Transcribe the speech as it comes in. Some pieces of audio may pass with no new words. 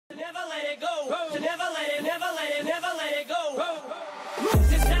it go. To never let it, never let it, never let it go.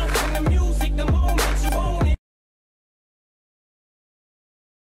 Lose yourself in the music the moment you own it.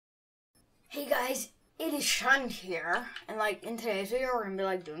 Hey guys, it is Sean here, and like in today's video we're gonna be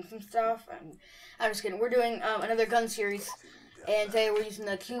like doing some stuff, and I'm just kidding. We're doing another gun series, and today we're using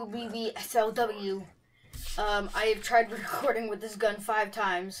the QBB-SLW. I have tried recording with this gun 5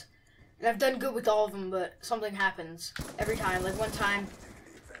 times, and I've done good with all of them, but something happens every time. Like one time,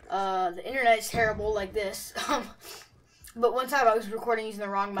 the internet is terrible like this, but one time I was recording using the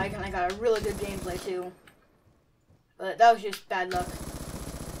wrong mic, and I got a really good gameplay too. But that was just bad luck.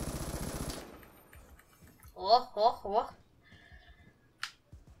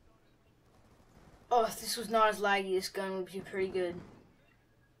 Oh, if this was not as laggy, this gun would be pretty good.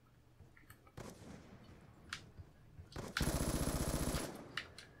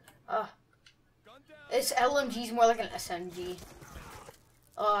 This LMG is more like an SMG.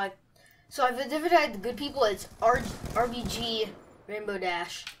 So I've identified the good people. It's RBG Rainbow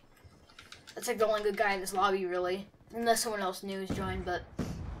Dash. That's like the only good guy in this lobby, really. Unless someone else new has joined, but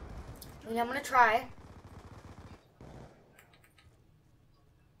I mean, I'm gonna try.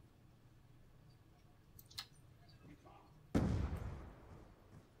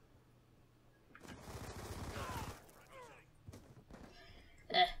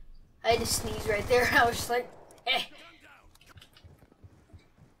 I had to sneeze right there. I was just like, eh.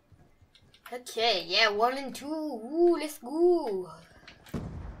 Okay, yeah, 1 and 2. Ooh, let's go.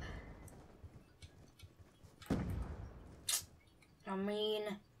 I mean,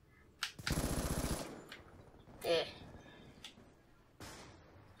 eh.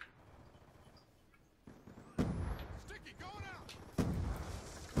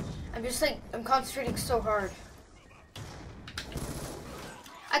 I'm just like, I'm concentrating so hard.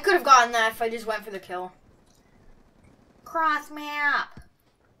 I could have gotten that if I just went for the kill. Cross map.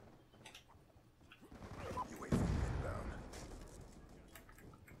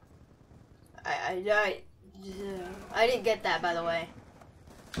 I didn't get that, by the way.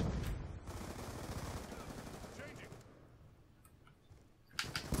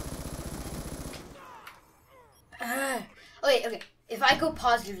 Okay. If I go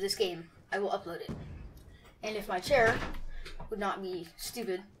positive this game, I will upload it. And if my chair would not be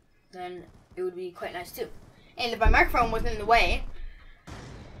stupid, then it would be quite nice too. And if my microphone wasn't in the way,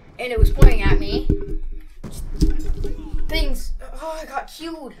 and it was pointing at me, things. Oh, I got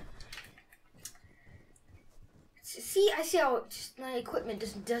killed. See, I see how just my equipment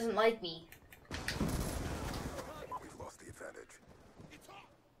just doesn't like me. We've lost the advantage.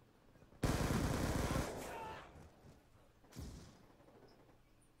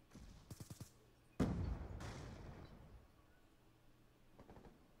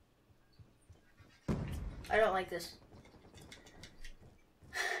 I don't like this.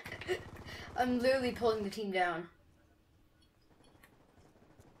 I'm literally pulling the team down.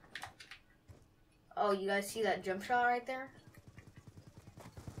 Oh, you guys see that jump shot right there?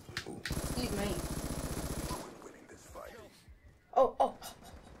 Excuse me. Oh.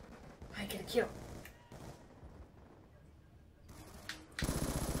 I get a kill.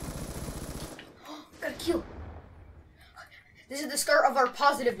 Got a kill. This is the start of our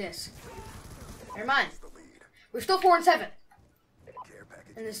positiveness. Never mind. We're still 4 and 7.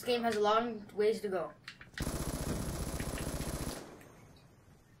 And this game has a long ways to go.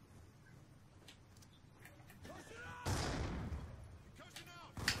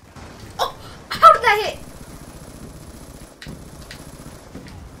 Oh! How did that hit?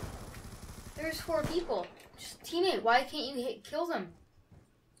 There's 4 people. Just teammate, why can't you kill them?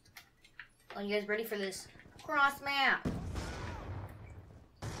 Are you guys ready for this? Cross map.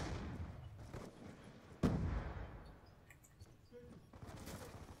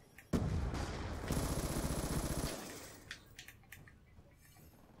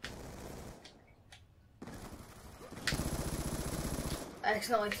 I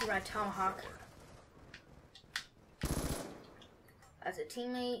accidentally threw my tomahawk. As a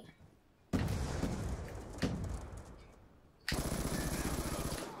teammate.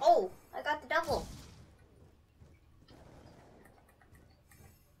 Oh, I got the double.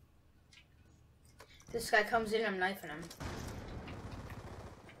 This guy comes in, I'm knifing him.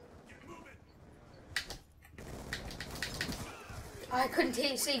 I couldn't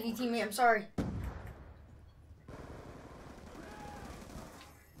save you, teammate, I'm sorry.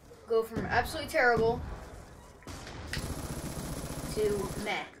 Go from absolutely terrible to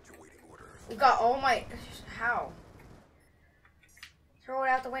meh. We got all my. How? Throw it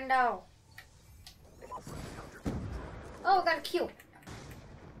out the window. Oh, I got a kill.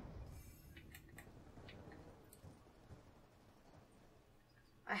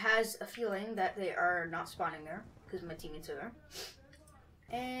 I has a feeling that they are not spawning there because my teammates are there.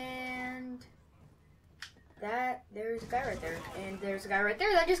 And there's a guy right there, and there's a guy right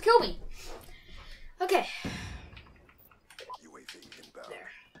there that just killed me. Okay. UAV inbound.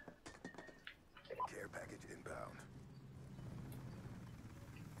 There. Care package inbound.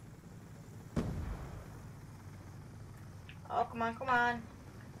 Oh, come on, come on.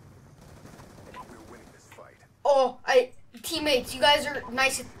 We're winning this fight. Oh, teammates, you guys are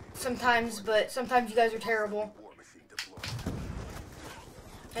nice sometimes, but sometimes you guys are terrible. War machine deployed.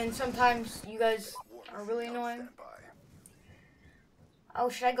 And sometimes you guys War are machine really on annoying. standby. Oh,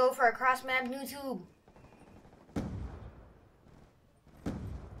 should I go for a cross-map YouTube?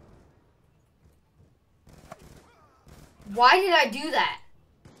 Why did I do that?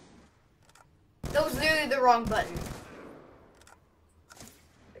 That was literally the wrong button.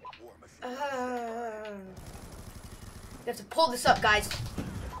 War machine. You have to pull this up, guys. We've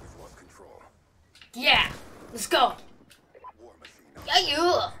lost control. Yeah, let's go. War machine on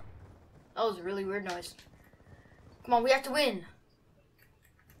Yeah. That was a really weird noise. Come on, we have to win.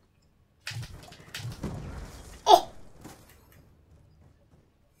 Oh!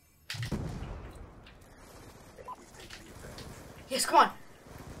 We've taken the advantage. Yes, come on.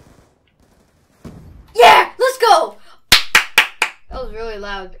 Yeah, let's go. That was really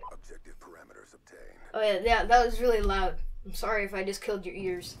loud. Objective parameters obtained. Oh yeah, that was really loud. I'm sorry if I just killed your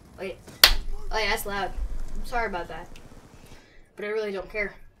ears. Wait. Oh yeah, that's loud. I'm sorry about that. But I really don't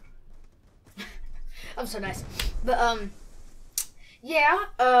care. I'm so nice. But yeah,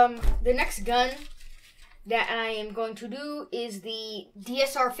 the next gun that I am going to do is the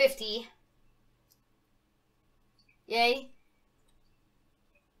DSR 50. Yay.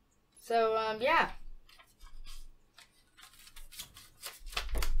 So yeah.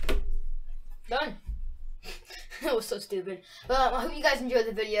 Done. That was so stupid. But I hope you guys enjoyed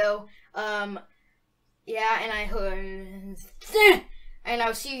the video. Yeah, and I hope, and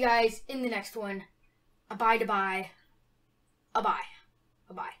I'll see you guys in the next one. Bye, bye, bye, bye,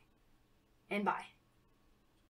 bye, and bye.